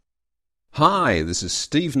Hi, this is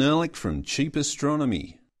Steve Nerlich from Cheap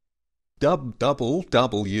Astronomy.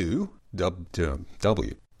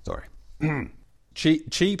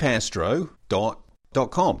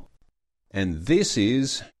 cheapastro.com. And this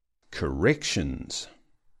is Corrections.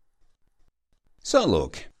 So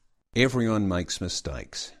look, everyone makes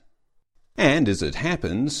mistakes. And as it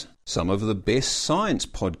happens, some of the best science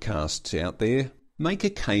podcasts out there make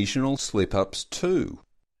occasional slip-ups too.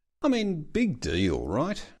 I mean, big deal,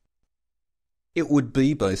 right? It would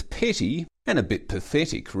be both petty and a bit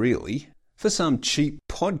pathetic, really, for some cheap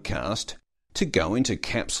podcast to go into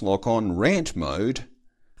caps lock on rant mode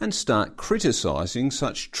and start criticising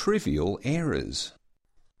such trivial errors.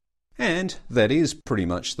 And that is pretty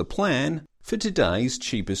much the plan for today's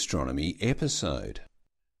Cheap Astronomy episode.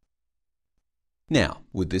 Now,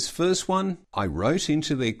 with this first one, I wrote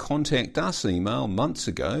into their Contact Us email months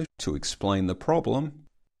ago to explain the problem,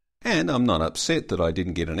 and I'm not upset that I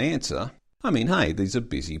didn't get an answer. I mean, hey, these are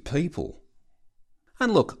busy people.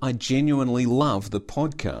 And look, I genuinely love the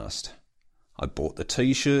podcast. I bought the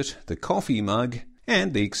t-shirt, the coffee mug,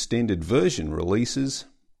 and the extended version releases.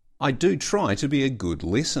 I do try to be a good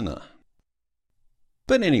listener.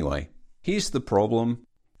 But anyway, here's the problem,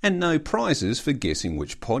 and no prizes for guessing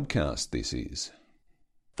which podcast this is.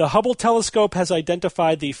 The Hubble telescope has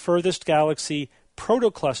identified the furthest galaxy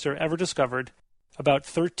protocluster ever discovered, about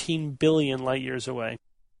 13 billion light-years away.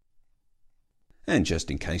 And just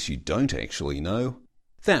in case you don't actually know,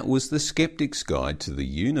 that was the Skeptic's Guide to the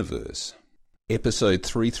Universe, episode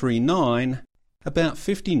 339, about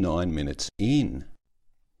 59 minutes in.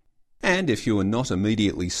 And if you are not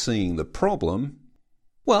immediately seeing the problem,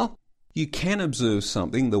 well, you can observe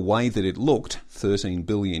something the way that it looked 13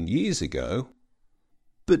 billion years ago,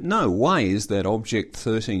 but no way is that object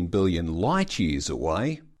 13 billion light-years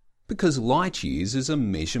away, because light-years is a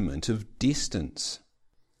measurement of distance.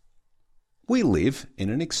 We live in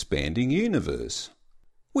an expanding universe,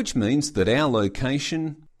 which means that our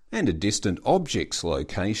location and a distant object's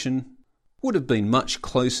location would have been much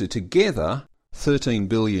closer together 13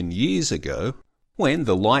 billion years ago when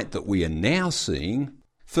the light that we are now seeing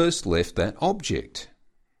first left that object.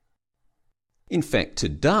 In fact,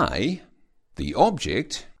 today, the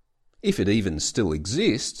object, if it even still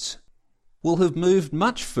exists, will have moved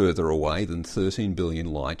much further away than 13 billion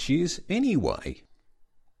light-years anyway.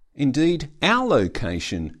 Indeed, our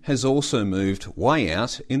location has also moved way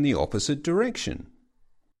out in the opposite direction.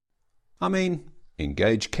 I mean,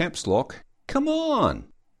 engage caps lock, come on!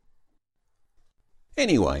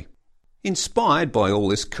 Anyway, inspired by all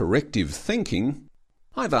this corrective thinking,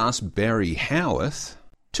 I've asked Barry Howarth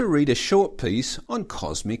to read a short piece on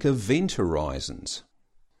cosmic event horizons.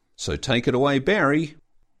 So take it away, Barry,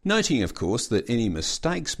 noting of course that any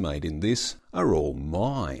mistakes made in this are all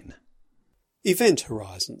mine. Event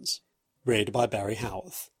Horizons, read by Barry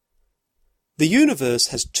Howarth. The universe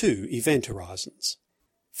has two event horizons.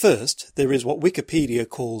 First, there is what Wikipedia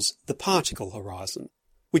calls the particle horizon,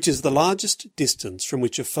 which is the largest distance from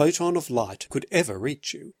which a photon of light could ever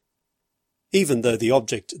reach you. Even though the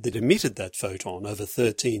object that emitted that photon over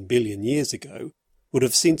 13 billion years ago would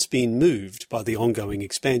have since been moved by the ongoing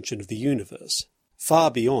expansion of the universe,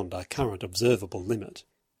 far beyond our current observable limit.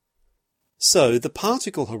 So the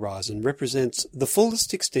particle horizon represents the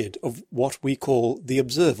fullest extent of what we call the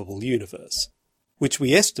observable universe, which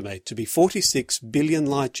we estimate to be 46 billion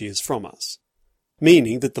light-years from us,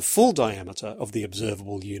 meaning that the full diameter of the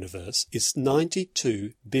observable universe is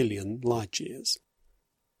 92 billion light-years.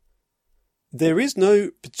 There is no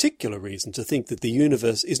particular reason to think that the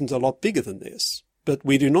universe isn't a lot bigger than this, but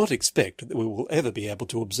we do not expect that we will ever be able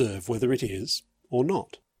to observe whether it is or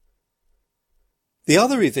not. The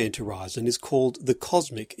other event horizon is called the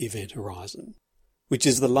cosmic event horizon, which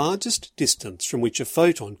is the largest distance from which a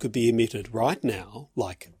photon could be emitted right now,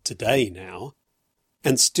 like today now,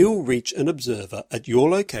 and still reach an observer at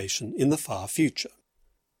your location in the far future.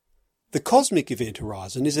 The cosmic event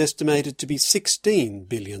horizon is estimated to be 16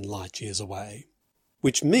 billion light-years away,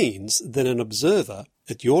 which means that an observer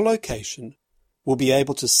at your location will be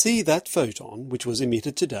able to see that photon which was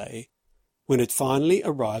emitted today when it finally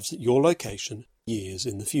arrives at your location years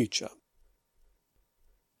in the future.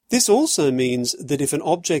 This also means that if an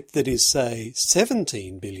object that is, say,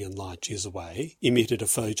 17 billion light-years away emitted a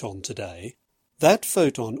photon today, that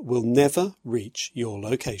photon will never reach your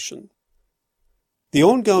location. The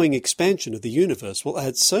ongoing expansion of the universe will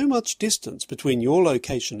add so much distance between your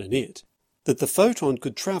location and it that the photon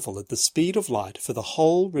could travel at the speed of light for the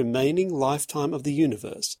whole remaining lifetime of the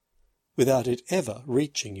universe without it ever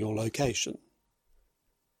reaching your location.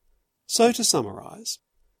 So to summarize,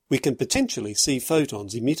 we can potentially see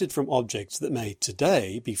photons emitted from objects that may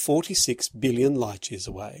today be 46 billion light-years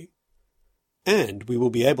away. And we will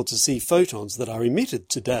be able to see photons that are emitted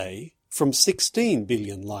today from 16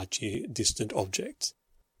 billion light-year distant objects.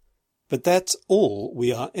 But that's all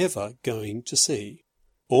we are ever going to see,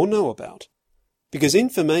 or know about, because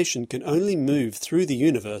information can only move through the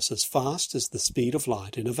universe as fast as the speed of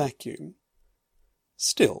light in a vacuum.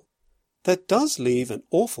 Still, that does leave an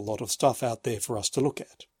awful lot of stuff out there for us to look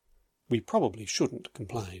at. We probably shouldn't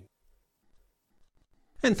complain.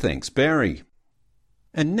 And thanks, Barry.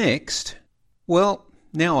 And next, well,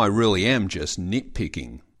 now I really am just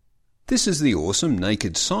nitpicking. This is the awesome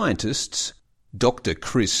Naked Scientists, Dr.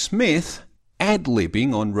 Chris Smith,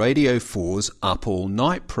 ad-libbing on Radio 4's Up All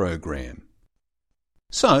Night program.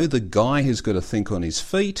 So the guy has got to think on his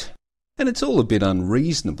feet, and it's all a bit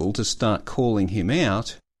unreasonable to start calling him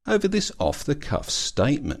out over this off-the-cuff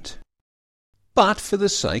statement. But for the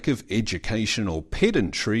sake of educational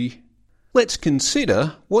pedantry, let's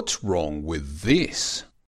consider what's wrong with this.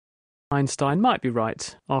 Einstein might be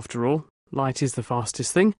right. After all, light is the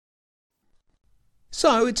fastest thing.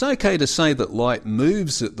 So it's okay to say that light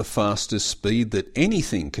moves at the fastest speed that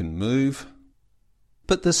anything can move,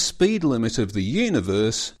 but the speed limit of the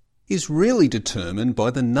universe is really determined by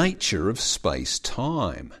the nature of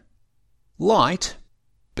space-time. Light,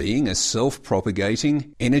 being a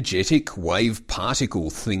self-propagating, energetic wave-particle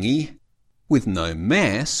thingy with no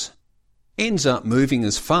mass, ends up moving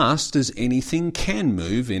as fast as anything can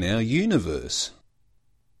move in our universe.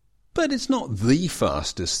 But it's not the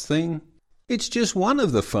fastest thing. It's just one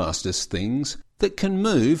of the fastest things that can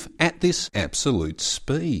move at this absolute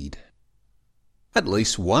speed. At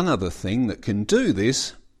least one other thing that can do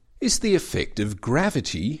this is the effect of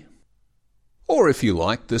gravity, or if you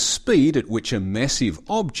like, the speed at which a massive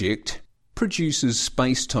object produces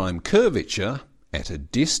space-time curvature at a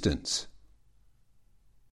distance.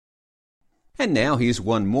 And now here's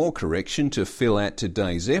one more correction to fill out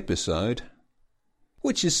today's episode,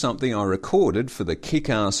 which is something I recorded for the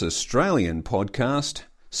kick-ass Australian podcast,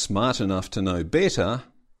 Smart Enough to Know Better,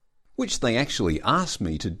 which they actually asked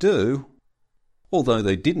me to do, although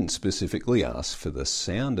they didn't specifically ask for the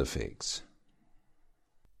sound effects.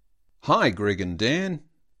 Hi, Greg and Dan.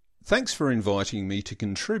 Thanks for inviting me to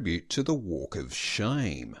contribute to the Walk of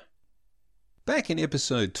Shame. Back in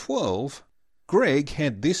episode 12, Greg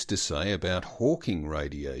had this to say about Hawking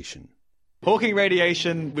radiation. Hawking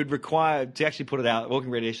radiation would require, to actually put it out, Hawking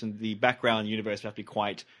radiation, the background universe would have to be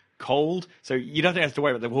quite cold, so you don't have to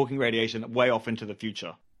worry about the Hawking radiation way off into the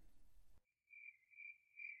future.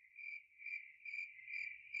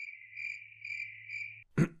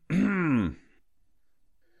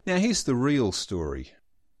 Now here's the real story.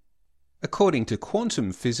 According to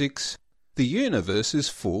quantum physics, the universe is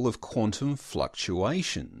full of quantum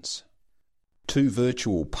fluctuations. Two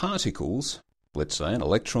virtual particles, let's say an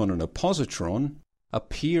electron and a positron,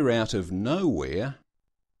 appear out of nowhere,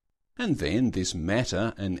 and then this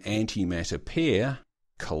matter and antimatter pair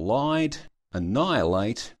collide,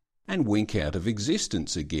 annihilate, and wink out of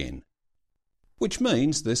existence again, which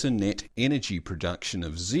means there's a net energy production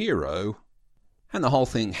of zero, and the whole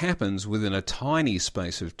thing happens within a tiny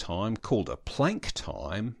space of time called a Planck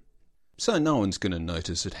time, so no one's going to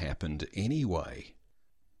notice it happened anyway.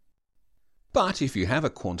 But if you have a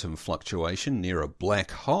quantum fluctuation near a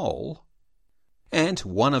black hole, and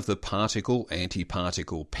one of the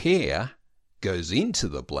particle-antiparticle pair goes into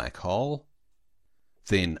the black hole,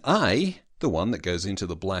 then A, the one that goes into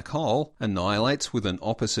the black hole, annihilates with an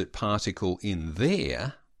opposite particle in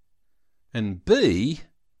there, and B,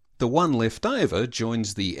 the one left over,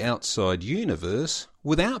 joins the outside universe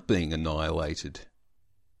without being annihilated.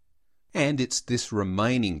 And it's this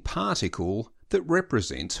remaining particle that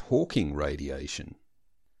represents Hawking radiation.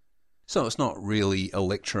 So it's not really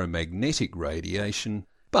electromagnetic radiation,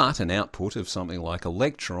 but an output of something like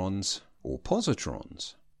electrons or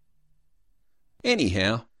positrons.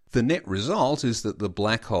 Anyhow, the net result is that the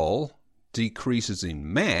black hole decreases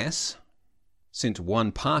in mass, since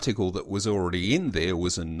one particle that was already in there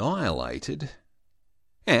was annihilated,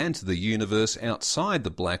 and the universe outside the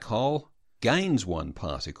black hole gains one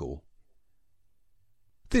particle.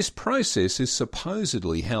 This process is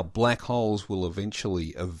supposedly how black holes will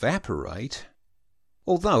eventually evaporate,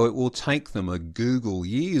 although it will take them a googol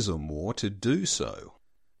years or more to do so.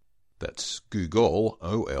 That's googol,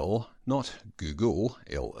 O-L, not Google,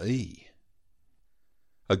 L-E.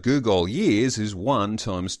 A googol years is 1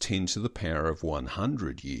 times 10 to the power of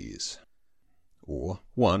 100 years, or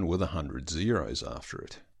 1 with 100 zeros after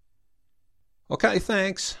it. Okay,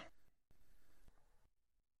 thanks.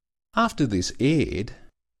 After this aired,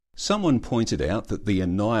 someone pointed out that the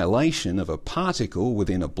annihilation of a particle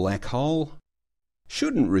within a black hole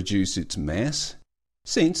shouldn't reduce its mass,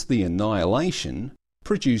 since the annihilation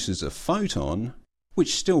produces a photon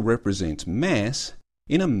which still represents mass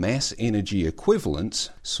in a mass-energy equivalence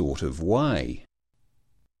sort of way.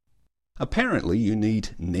 Apparently you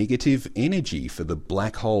need negative energy for the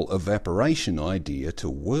black hole evaporation idea to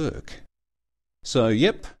work. So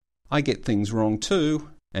yep, I get things wrong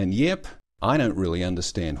too, and yep, I don't really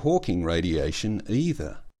understand Hawking radiation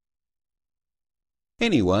either.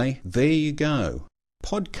 Anyway, there you go.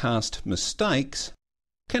 Podcast mistakes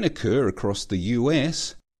can occur across the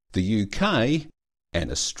US, the UK,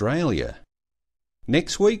 and Australia.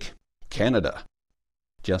 Next week, Canada.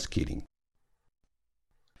 Just kidding.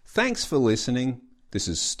 Thanks for listening. This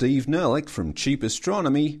is Steve Nerlich from Cheap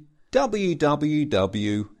Astronomy,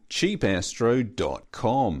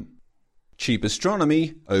 www.cheapastro.com. Cheap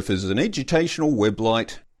Astronomy offers an educational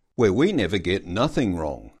website where we never get nothing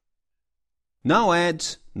wrong. No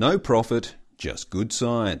ads, no profit, just good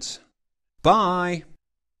science. Bye.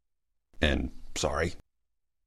 And sorry.